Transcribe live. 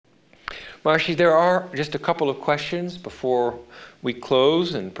Maharishi, there are just a couple of questions before we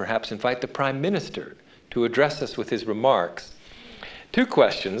close and perhaps invite the Prime Minister to address us with his remarks. Two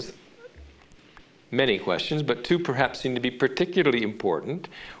questions, many questions, but two perhaps seem to be particularly important.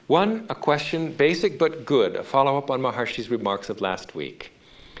 One, a question, basic but good, a follow-up on Maharishi's remarks of last week.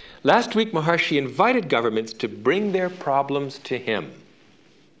 Last week, Maharishi invited governments to bring their problems to him.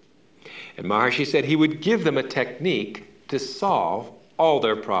 And Maharishi said he would give them a technique to solve all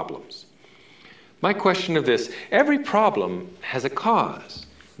their problems. My question of this, every problem has a cause.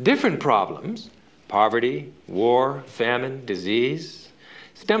 Different problems, poverty, war, famine, disease,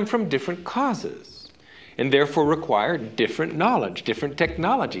 stem from different causes and therefore require different knowledge, different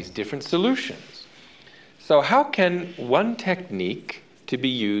technologies, different solutions. So how can one technique to be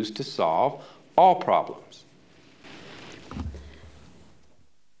used to solve all problems?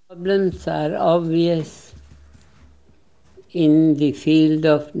 Problems are obvious in the field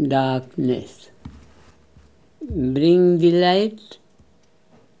of darkness. Bring the light,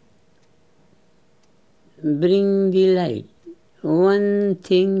 bring the light. One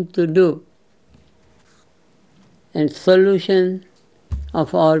thing to do, and solution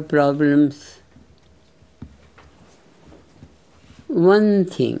of all problems. One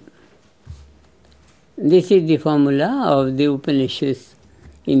thing. This is the formula of the Upanishads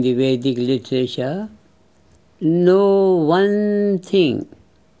in the Vedic literature. Know one thing.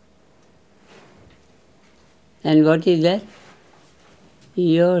 And what is that?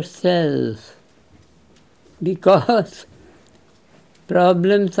 Yourself. Because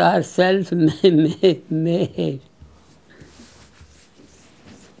problems are self-made.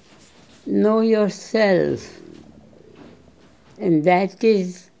 Know yourself. And that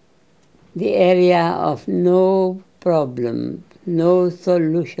is the area of no problem, no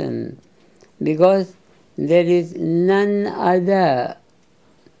solution. Because there is none other.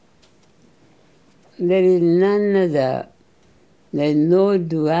 There is none other. There is no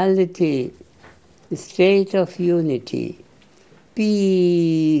duality, state of unity,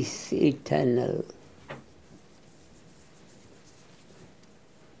 peace eternal.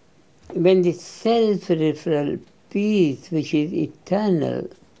 When the self-referral peace, which is eternal,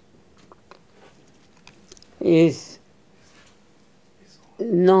 is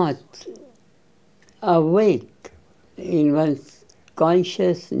not awake in one's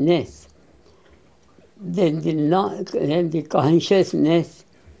consciousness, then the consciousness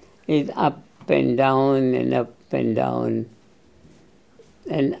is up and down and up and down.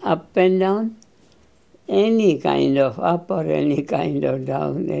 And up and down, any kind of up or any kind of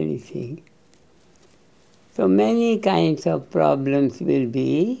down, anything. So many kinds of problems will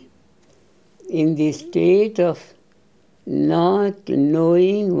be in the state of not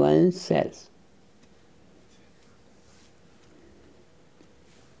knowing oneself.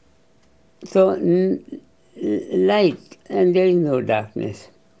 So light, and there is no darkness.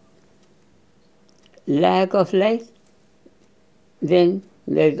 Lack of light, then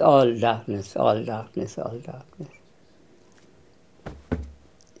there is all darkness, all darkness, all darkness.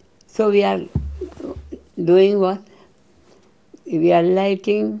 So we are doing what? We are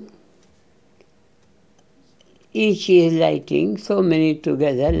lighting, each is lighting, so many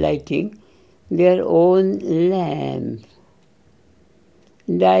together lighting their own lamp,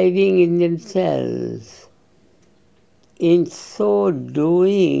 diving in themselves. In so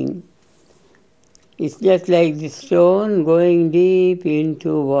doing, it's just like the stone going deep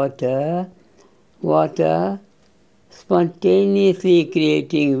into water, water spontaneously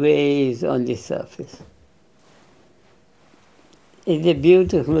creating waves on the surface. It's a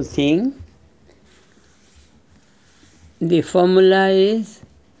beautiful thing. The formula is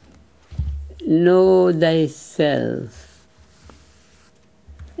know thyself.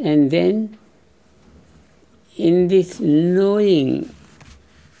 And then in this knowing,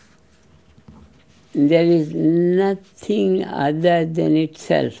 there is nothing other than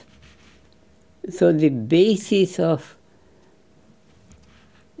itself. So the basis of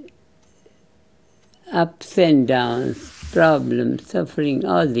ups and downs, problems, suffering,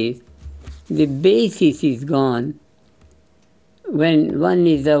 all these, the basis is gone. When one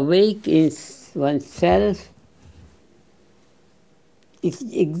is awake in oneself, it's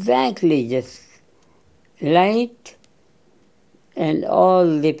exactly just light and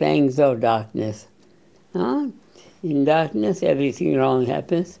all the pangs of darkness. In darkness, everything wrong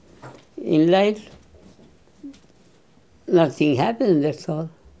happens. In light, nothing happens, that's all.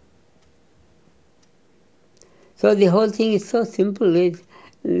 So the whole thing is so simple. There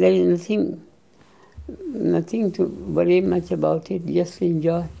is nothing to worry much about it, just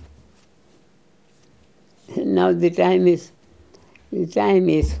enjoy. Now the time is The time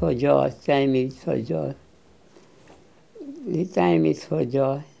is for joy. Time is for joy. The time is for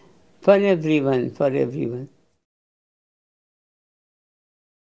joy. For everyone, for everyone.